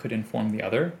one could inform the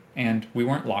other, and we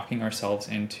weren't locking ourselves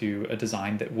into a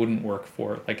design that wouldn't work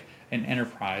for like an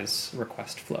enterprise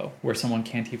request flow where someone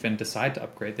can't even decide to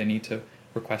upgrade. They need to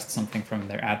request something from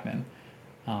their admin.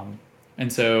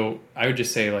 And so I would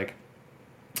just say like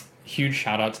huge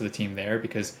shout out to the team there,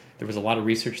 because there was a lot of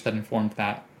research that informed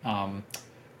that,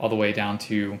 all the way down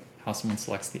to how someone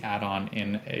selects the add-on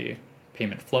in a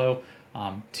payment flow,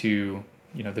 to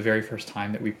the very first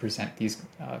time that we present these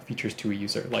features to a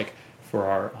user, like for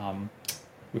our,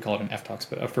 we call it an FTalks,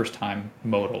 but a first-time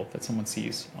modal that someone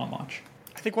sees on launch.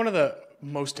 I think one of the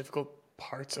most difficult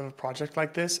parts of a project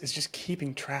like this is just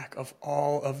keeping track of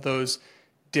all of those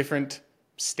different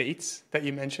states that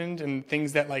you mentioned and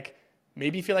things that like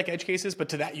maybe feel like edge cases, but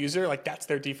to that user, like that's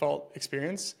their default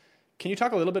experience. Can you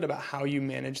talk a little bit about how you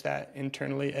manage that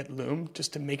internally at Loom,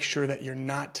 just to make sure that you're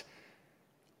not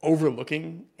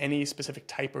overlooking any specific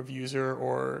type of user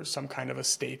or some kind of a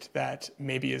state that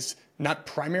maybe is not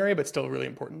primary but still really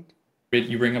important?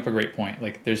 You bring up a great point.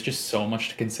 Like, there's just so much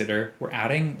to consider. We're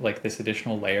adding like this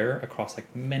additional layer across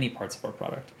like many parts of our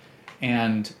product,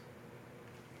 and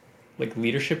like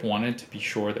leadership wanted to be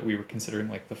sure that we were considering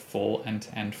like the full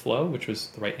end-to-end flow, which was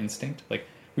the right instinct. Like,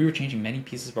 we were changing many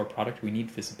pieces of our product. We need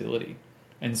visibility,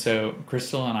 and so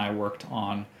Crystal and I worked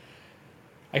on,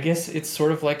 I guess it's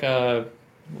sort of like a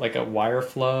wire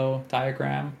flow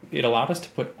diagram. It allowed us to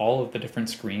put all of the different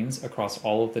screens across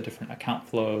all of the different account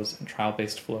flows and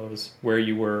trial-based flows, where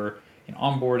you were in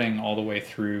onboarding all the way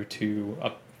through to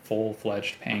a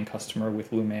full-fledged paying customer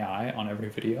with Loom AI on every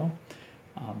video.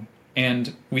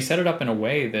 And we set it up in a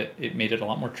way that it made it a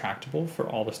lot more tractable for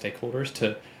all the stakeholders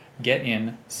to get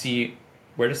in, see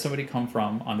where does somebody come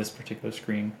from on this particular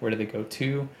screen, where do they go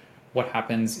to, what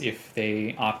happens if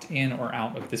they opt in or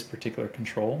out of this particular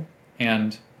control.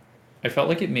 And I felt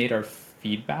like it made our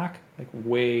feedback like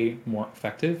way more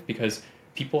effective because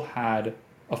people had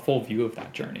a full view of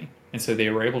that journey. And so they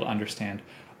were able to understand,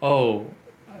 oh,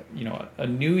 a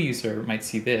new user might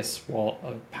see this while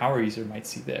a power user might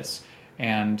see this,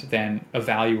 and then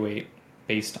evaluate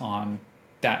based on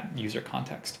that user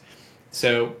context.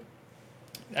 So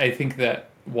I think that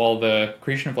while the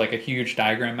creation of like a huge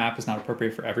diagram map is not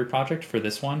appropriate for every project, for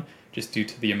this one, just due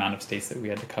to the amount of states that we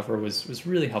had to cover, was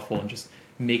really helpful in just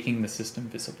making the system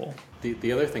visible.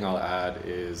 The other thing I'll add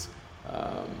is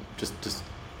just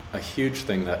a huge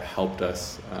thing that helped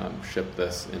us ship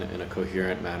this in a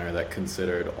coherent manner that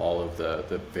considered all of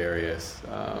the various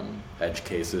edge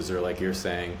cases, or like you're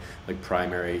saying, like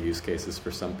primary use cases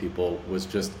for some people, was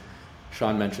just,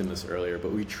 Sean mentioned this earlier,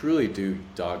 but we truly do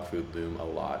dog food Loom a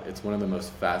lot. It's one of the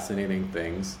most fascinating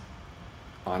things,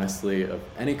 honestly, of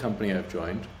any company I've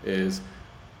joined, is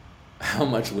how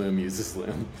much Loom uses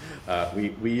Loom.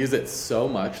 We use it so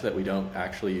much that we don't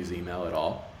actually use email at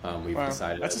all. We've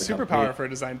decided that's a as superpower company, for a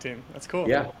design team. That's cool.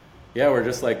 Yeah, we're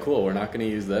just like, cool, we're not going to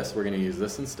use this, we're going to use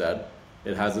this instead.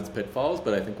 It has its pitfalls,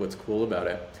 but I think what's cool about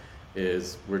it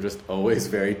is we're just always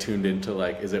very tuned into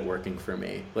like, is it working for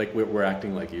me? Like, we're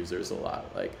acting like users a lot.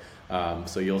 Like,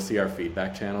 so you'll see our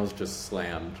feedback channels just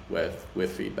slammed with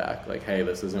feedback, like, hey,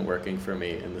 this isn't working for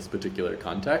me in this particular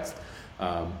context.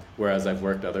 Whereas I've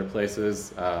worked other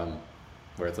places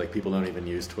where it's like people don't even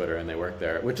use Twitter and they work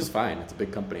there, which is fine, it's a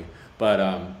big company,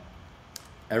 but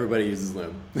everybody uses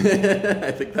Loom.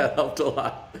 I think that helped a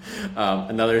lot.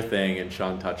 Another thing, and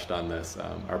Sean touched on this,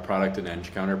 our product and Eng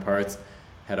counterparts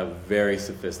had a very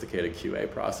sophisticated QA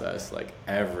process. Like,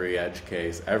 every edge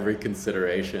case, every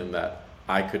consideration that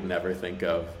I could never think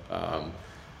of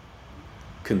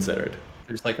considered.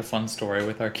 There's like a fun story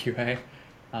with our QA.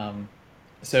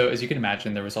 So as you can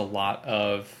imagine, there was a lot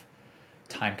of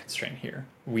time constraint here.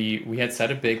 We had set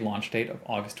a big launch date of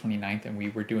August 29th, and we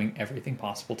were doing everything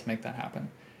possible to make that happen.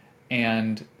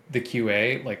 And the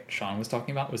QA, like Sean was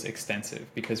talking about, was extensive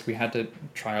because we had to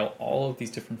trial all of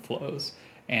these different flows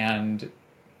and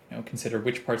consider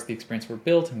which parts of the experience were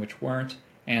built and which weren't.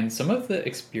 And some of the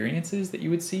experiences that you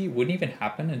would see wouldn't even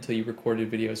happen until you recorded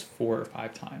videos 4 or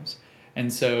 5 times.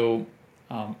 And so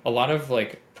a lot of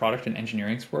like product and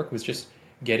engineering's work was just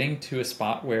getting to a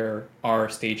spot where our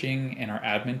staging and our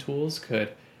admin tools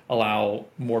could allow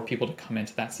more people to come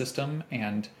into that system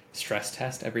and stress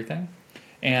test everything.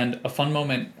 And a fun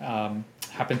moment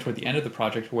happened toward the end of the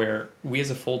project where we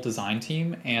as a full design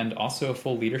team and also a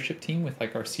full leadership team with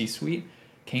like our C-suite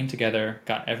came together,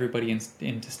 got everybody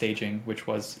into staging, which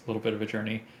was a little bit of a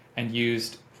journey, and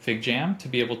used Figjam to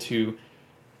be able to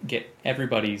get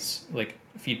everybody's like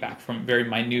feedback, from very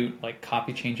minute like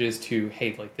copy changes to,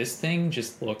 hey, like this thing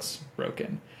just looks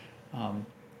broken.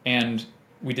 And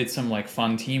we did some like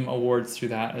fun team awards through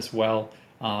that as well.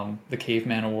 The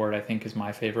Caveman Award, I think, is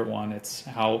my favorite one. It's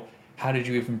how did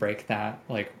you even break that?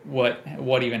 Like what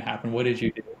even happened? What did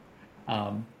you do?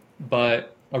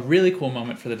 But a really cool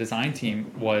moment for the design team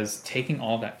was taking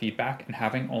all of that feedback and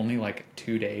having only like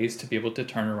 2 days to be able to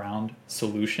turn around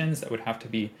solutions that would have to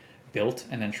be built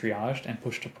and then triaged and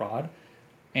pushed to prod.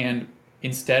 And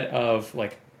instead of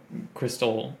like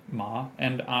Crystal, Ma,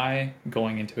 and I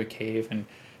going into a cave and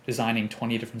designing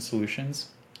 20 different solutions,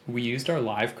 we used our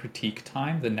live critique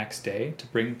time the next day to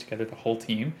bring together the whole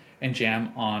team and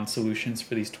jam on solutions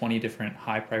for these 20 different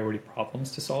high priority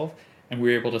problems to solve. And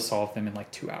we were able to solve them in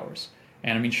like 2 hours.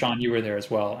 And I mean, Sean, you were there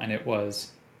as well. And it was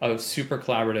a super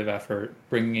collaborative effort,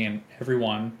 bringing in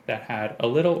everyone that had a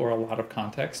little or a lot of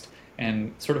context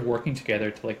and sort of working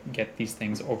together to like get these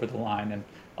things over the line and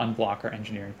unblock our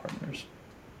engineering partners.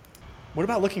 What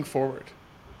about looking forward?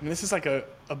 I mean, this is like a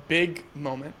big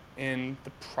moment in the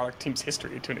product team's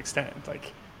history to an extent.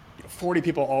 Like, 40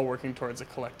 people all working towards a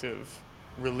collective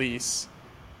release.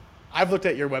 I've looked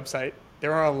at your website.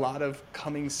 There are a lot of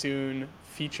coming soon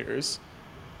features.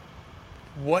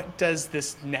 What does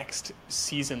this next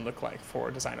season look like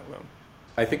for Design at Loom?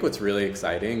 I think what's really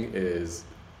exciting is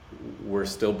we're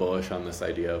still bullish on this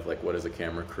idea of like, what does a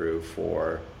camera crew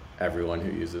for everyone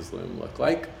who uses Loom look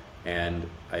like? And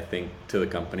I think to the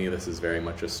company, this is very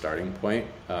much a starting point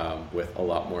with a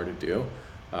lot more to do.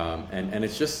 And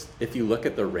it's just, if you look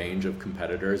at the range of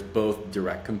competitors, both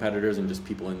direct competitors and just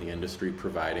people in the industry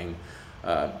providing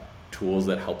tools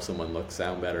that help someone look,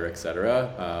 sound better, et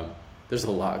cetera, there's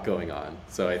a lot going on.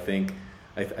 So I think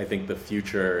the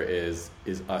future is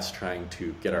us trying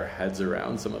to get our heads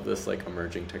around some of this like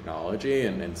emerging technology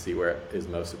and see where it is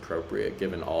most appropriate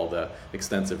given all the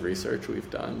extensive research we've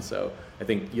done. So I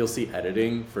think you'll see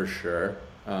editing for sure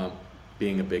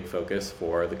being a big focus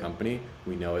for the company.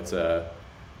 We know it's an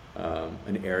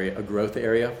area, a growth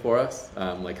area for us.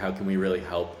 Like how can we really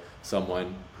help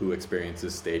someone who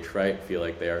experiences stage fright feel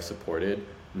like they are supported,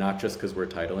 not just because we're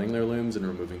titling their looms and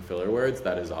removing filler words,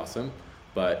 that is awesome,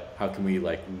 but how can we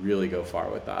like really go far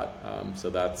with that? So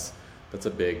that's a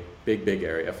big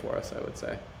area for us, I would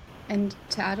say. And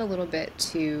to add a little bit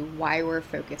to why we're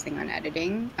focusing on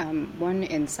editing, one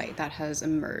insight that has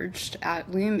emerged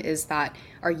at Loom is that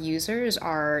our users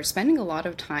are spending a lot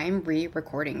of time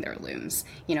re-recording their looms.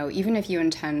 You know, even if you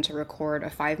intend to record a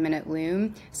 5-minute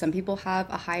loom, some people have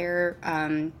a higher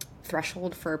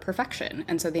threshold for perfection.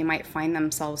 And so they might find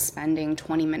themselves spending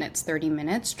 20 minutes, 30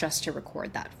 minutes just to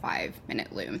record that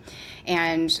 5-minute loom.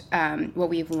 And what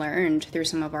we've learned through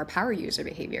some of our power user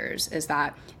behaviors is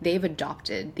that they've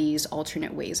adopted these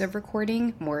alternate ways of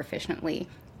recording more efficiently.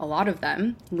 A lot of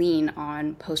them lean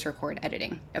on post-record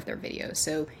editing of their videos.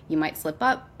 So you might slip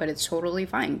up, but it's totally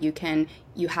fine.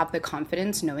 You have the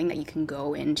confidence knowing that you can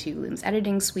go into Loom's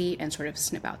editing suite and sort of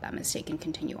snip out that mistake and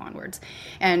continue onwards.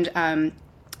 And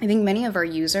I think many of our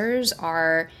users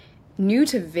are new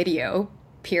to video,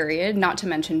 period, not to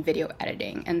mention video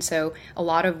editing. And so a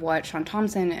lot of what Sean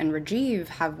Thompson and Rajiv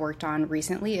have worked on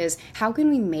recently is how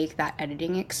can we make that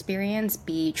editing experience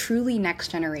be truly next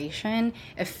generation,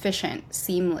 efficient,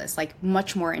 seamless, like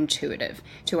much more intuitive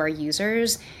to our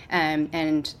users.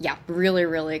 And yeah, really,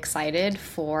 really excited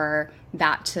for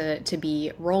that to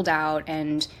be rolled out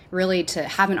and really to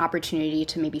have an opportunity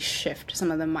to maybe shift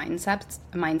some of the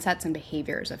mindsets and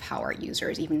behaviors of how our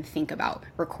users even think about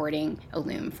recording a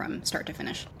loom from start to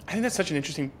finish. I think that's such an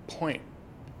interesting point.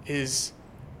 It's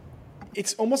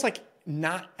almost like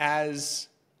not as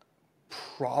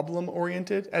problem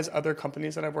oriented as other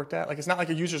companies that I've worked at. Like it's not like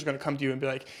a user is going to come to you and be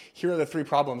like, here are the 3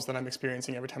 problems that I'm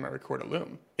experiencing every time I record a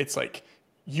loom. It's like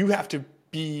you have to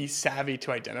be savvy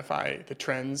to identify the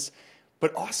trends,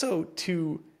 but also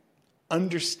to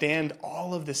understand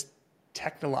all of this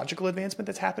technological advancement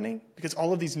that's happening, because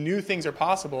all of these new things are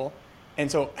possible. And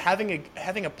so having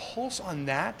a pulse on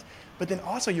that, but then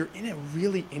also you're in a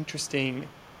really interesting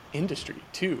industry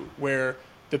too, where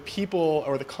the people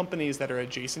or the companies that are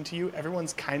adjacent to you,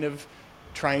 everyone's kind of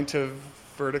trying to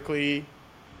vertically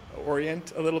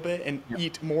orient a little bit and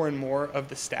eat more and more of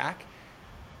the stack.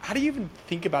 How do you even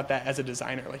think about that as a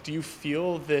designer? Like, do you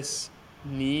feel this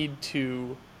need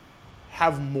to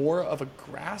have more of a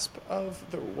grasp of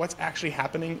what's actually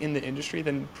happening in the industry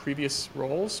than previous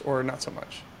roles, or not so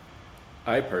much?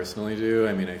 I personally do.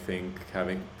 I mean, I think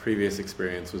having previous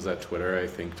experience was at Twitter. I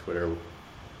think Twitter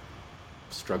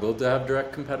struggled to have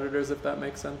direct competitors, if that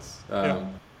makes sense.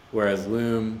 Whereas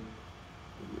Loom,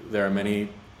 there are many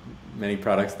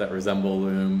products that resemble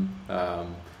Loom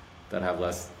that have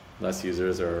less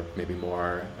users or maybe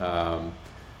more.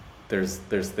 There's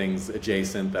things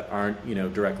adjacent that aren't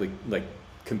directly like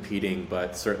competing,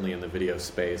 but certainly in the video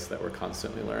space that we're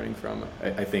constantly learning from.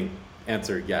 I think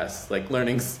answer yes, like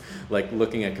learnings, like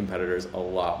looking at competitors a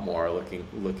lot more,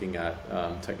 looking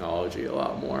at technology a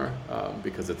lot more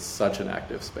because it's such an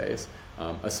active space.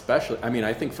 Especially, I mean,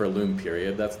 I think for Loom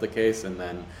period that's the case, and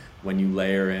then when you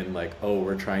layer in like, oh,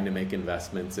 we're trying to make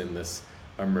investments in this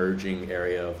emerging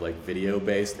area of like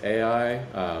video-based AI.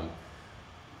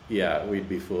 Yeah, we'd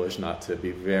be foolish not to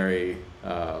be very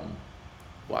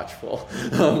watchful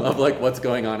of like what's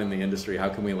going on in the industry. How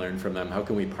can we learn from them? How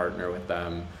can we partner with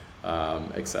them,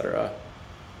 etc.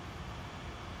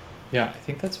 Yeah, I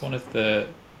think that's one of the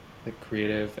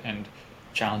creative and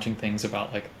challenging things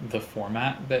about like the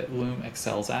format that Loom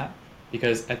excels at,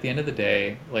 because at the end of the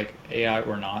day, like AI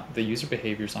or not, the user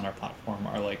behaviors on our platform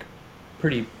are like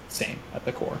pretty same at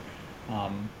the core.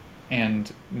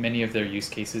 And many of their use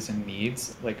cases and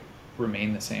needs like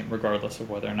remain the same regardless of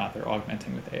whether or not they're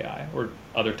augmenting with AI or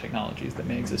other technologies that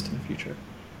may exist in the future.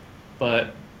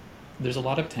 But there's a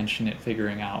lot of tension at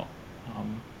figuring out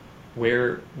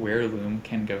where Loom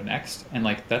can go next, and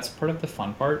like that's part of the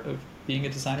fun part of being a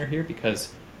designer here,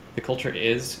 because the culture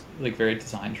is like very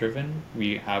design driven.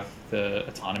 We have the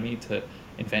autonomy to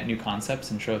invent new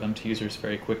concepts and show them to users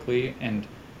very quickly, and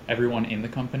everyone in the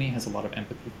company has a lot of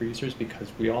empathy for users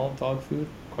because we all dog food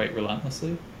quite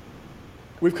relentlessly.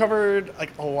 We've covered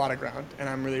like a lot of ground, and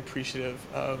I'm really appreciative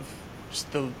of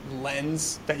just the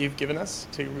lens that you've given us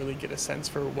to really get a sense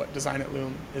for what design at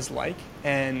Loom is like.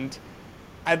 And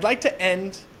I'd like to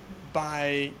end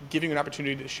by giving you an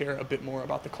opportunity to share a bit more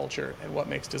about the culture and what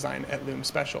makes design at Loom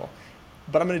special.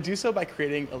 But I'm going to do so by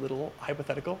creating a little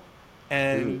hypothetical,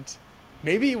 and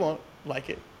maybe you won't like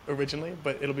it originally,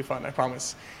 but it'll be fun, I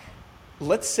promise.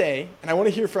 Let's say, and I want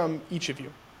to hear from each of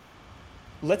you,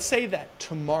 let's say that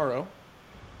tomorrow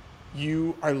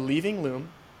you are leaving Loom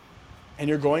and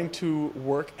you're going to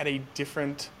work at a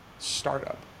different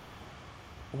startup.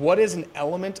 What is an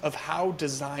element of how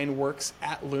design works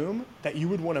at Loom that you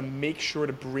would want to make sure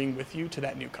to bring with you to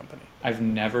that new company? I've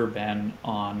never been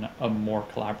on a more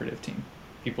collaborative team.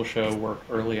 People show work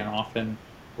early and often.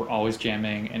 We're always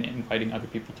jamming and inviting other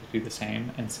people to do the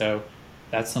same. And so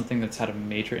that's something that's had a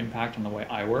major impact on the way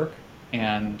I work.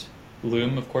 And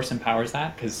Loom, of course, empowers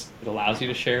that because it allows you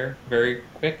to share very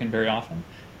quick and very often.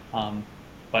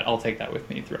 But I'll take that with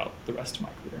me throughout the rest of my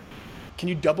career. Can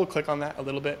you double click on that a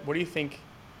little bit? What do you think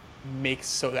makes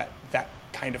so that that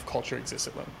kind of culture exists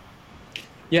at Loom?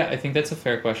 Yeah, I think that's a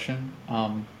fair question.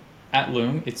 At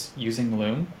Loom, it's using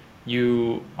Loom.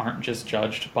 You aren't just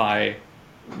judged by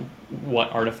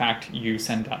what artifact you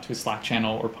send out to a Slack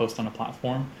channel or post on a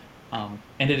platform.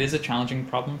 And it is a challenging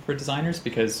problem for designers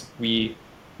because we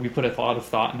put a lot of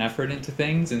thought and effort into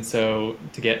things, and so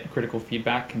to get critical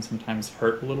feedback can sometimes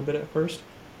hurt a little bit at first.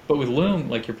 But with Loom,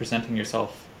 like, you're presenting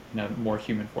yourself in a more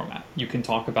human format. You can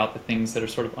talk about the things that are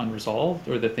sort of unresolved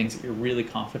or the things that you're really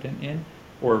confident in,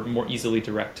 or more easily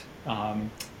direct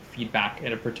feedback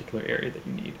in a particular area that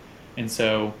you need. And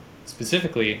so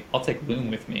specifically, I'll take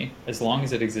Loom with me as long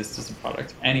as it exists as a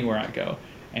product anywhere I go.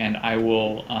 And I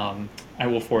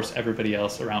will force everybody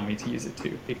else around me to use it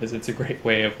too, because it's a great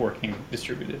way of working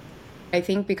distributed. I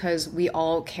think because we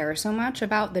all care so much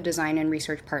about the design and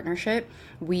research partnership,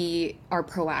 we are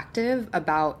proactive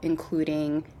about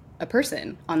including a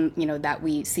person on, that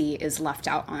we see is left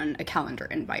out on a calendar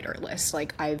inviter list.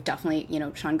 Like, I've definitely,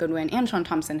 Sean Goodwin and Sean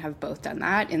Thompson have both done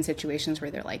that in situations where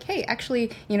they're like, hey,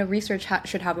 actually, research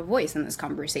should have a voice in this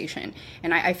conversation.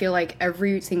 And I feel like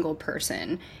every single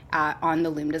person on the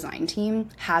Loom design team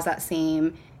has that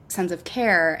same sense of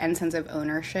care and sense of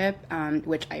ownership,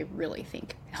 which I really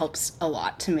think helps a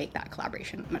lot to make that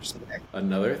collaboration much smoother.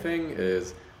 Another thing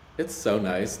is, it's so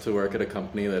nice to work at a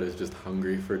company that is just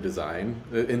hungry for design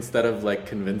instead of like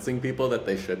convincing people that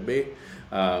they should be.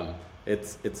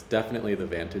 It's definitely the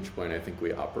vantage point I think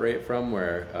we operate from,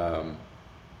 where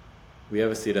we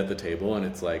have a seat at the table and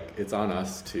it's like it's on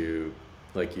us to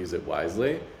like use it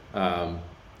wisely. And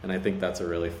I think that's a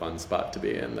really fun spot to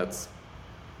be in. That's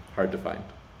hard to find.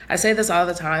 I say this all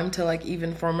the time to like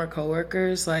even former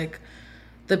coworkers, like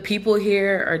the people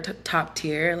here are top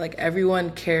tier. Like,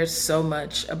 everyone cares so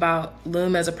much about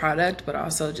Loom as a product, but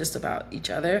also just about each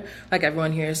other, like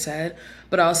everyone here said.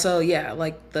 But also, yeah,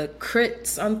 like the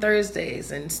crits on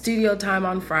Thursdays and studio time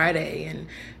on Friday and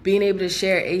being able to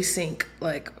share async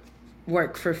like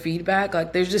work for feedback.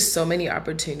 Like, there's just so many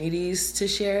opportunities to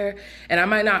share, and I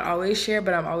might not always share,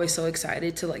 but I'm always so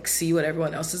excited to like see what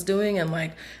everyone else is doing and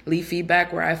like leave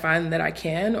feedback where I find that I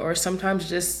can, or sometimes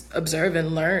just observe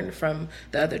and learn from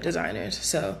the other designers.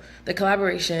 So the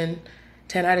collaboration,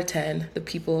 10 out of 10, the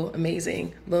people,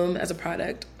 amazing. Loom as a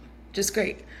product, just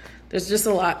great. There's just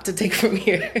a lot to take from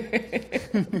here.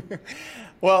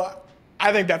 Well,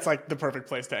 I think that's like the perfect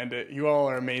place to end it. You all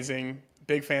are amazing.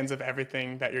 Big fans of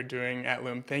everything that you're doing at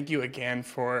Loom. Thank you again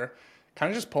for kind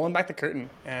of just pulling back the curtain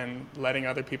and letting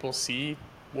other people see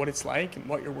what it's like and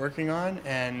what you're working on.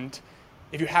 And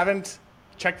if you haven't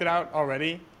checked it out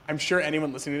already, I'm sure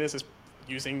anyone listening to this is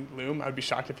using Loom. I would be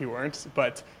shocked if you weren't.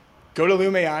 But go to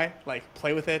Loom AI, like,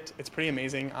 play with it. It's pretty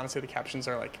amazing. Honestly, the captions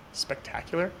are like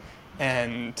spectacular.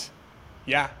 And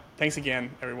yeah, thanks again,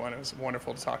 everyone. It was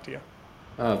wonderful to talk to you.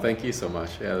 Oh, thank you so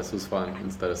much. Yeah, this was fun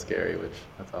instead of scary, which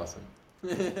that's awesome.